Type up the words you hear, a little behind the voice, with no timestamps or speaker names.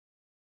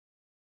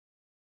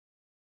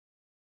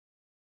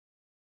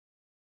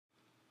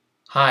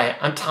Hi,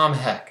 I'm Tom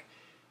Heck.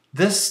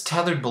 This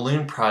tethered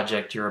balloon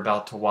project you're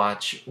about to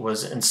watch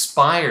was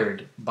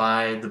inspired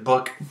by the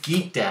book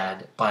GEEK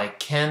Dad by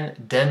Ken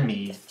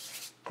Denmead.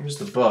 Here's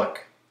the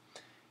book.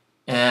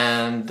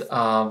 And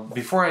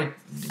before I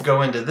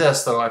go into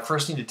this, though, I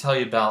first need to tell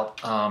you about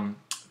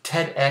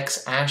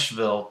TEDx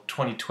Asheville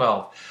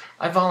 2012.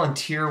 I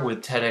volunteer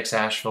with TEDx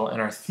Asheville,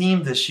 and our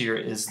theme this year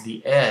is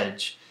The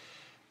Edge.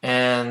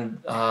 And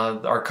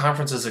our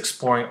conference is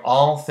exploring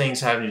all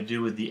things having to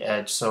do with the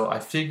edge, so I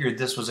figured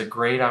this was a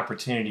great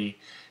opportunity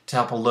to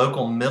help a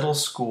local middle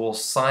school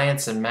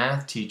science and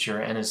math teacher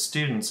and his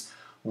students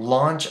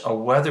launch a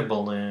weather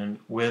balloon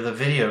with a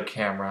video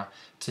camera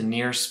to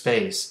near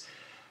space.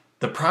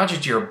 The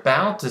project you're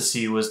about to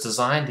see was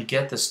designed to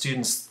get the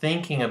students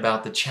thinking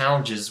about the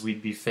challenges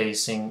we'd be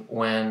facing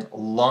when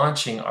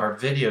launching our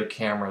video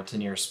camera to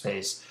near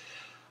space.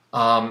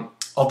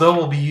 Although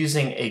we'll be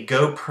using a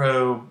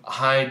GoPro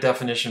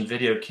high-definition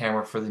video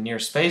camera for the near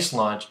space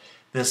launch,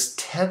 this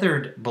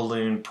tethered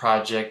balloon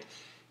project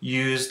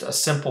used a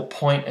simple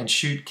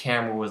point-and-shoot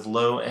camera with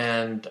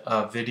low-end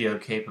video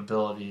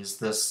capabilities.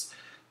 This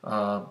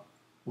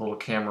little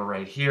camera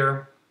right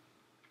here,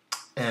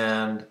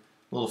 and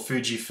little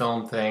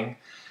Fujifilm thing.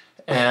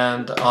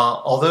 And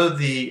although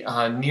the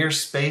near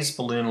space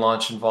balloon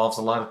launch involves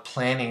a lot of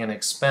planning and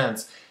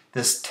expense,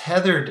 this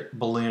tethered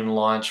balloon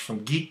launch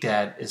from GEEK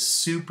Dad is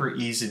super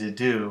easy to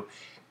do,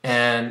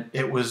 and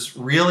it was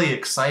really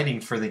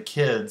exciting for the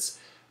kids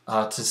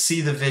to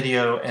see the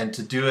video and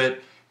to do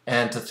it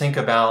and to think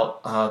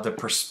about the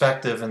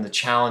perspective and the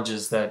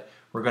challenges that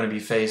we're going to be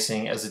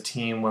facing as a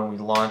team when we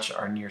launch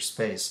our near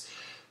space.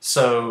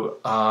 So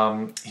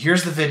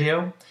here's the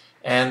video,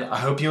 and I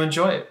hope you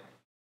enjoy it.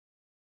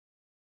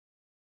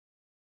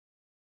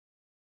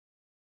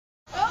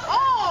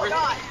 Oh,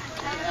 God!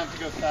 I have to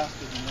go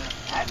faster than that.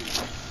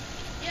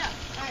 Yeah,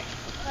 alright.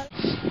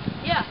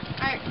 Yeah,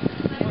 alright.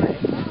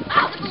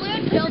 Ow, the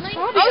balloon filming?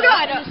 Oh,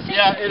 God!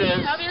 Yeah, it is.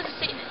 Probably doesn't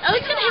see. Oh,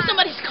 he's gonna hit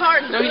somebody's car.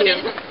 No, he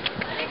didn't. Go!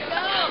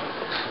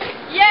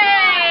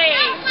 Yay!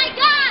 Oh my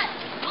God!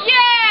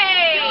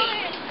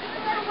 Yay!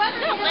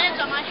 That lands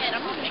on my head.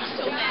 I'm gonna make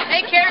so mad.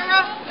 Hey,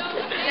 camera!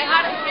 Say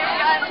hi to the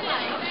camera.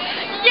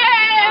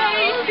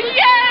 Yay!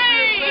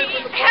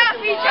 Yay!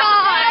 Happy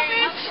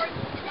times!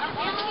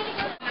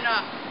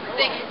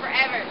 Taking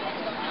forever.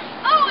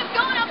 Oh, it's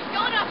going up, it's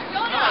going up, it's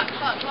going up.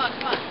 Come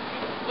on.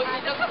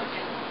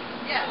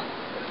 Yeah.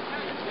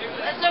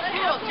 That's so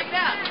cool. Check it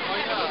out.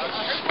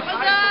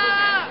 What's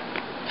up?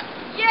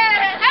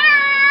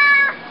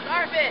 Yeah!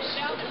 Starfish.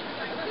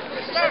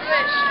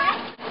 Starfish.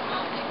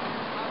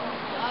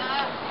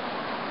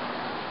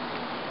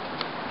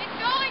 It's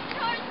going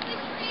towards the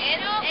screen.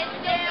 It's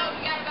down.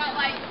 We got about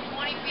like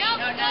 20 feet.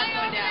 No, not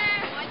going down.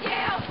 Going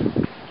down.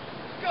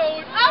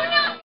 Going. Oh,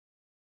 no!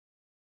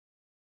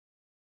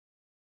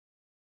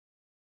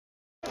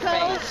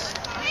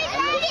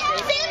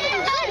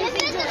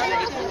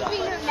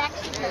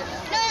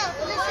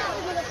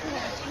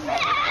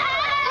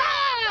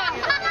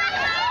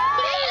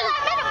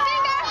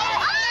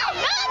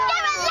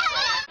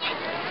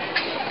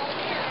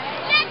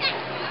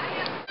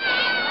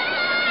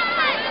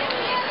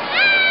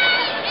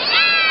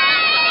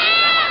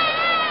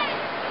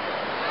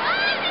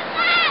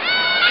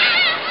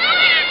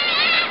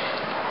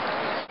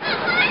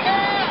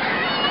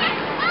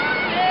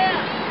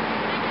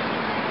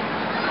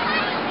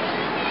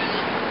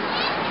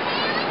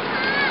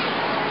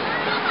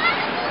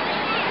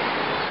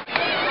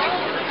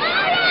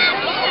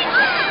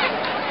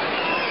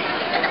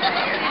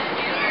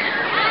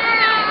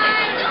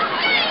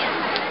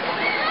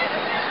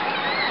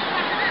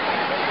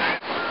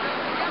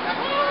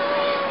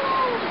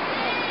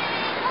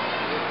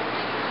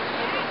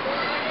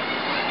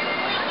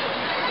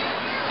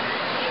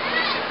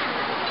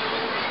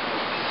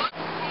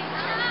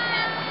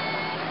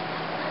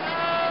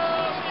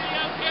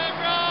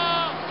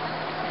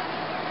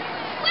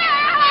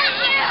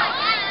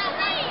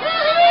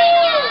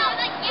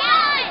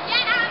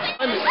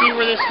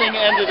 Where this thing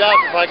ended up,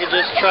 if I could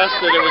just trust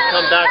that it would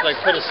come back, like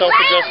put a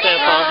self-adjust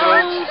stamp onto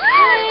it.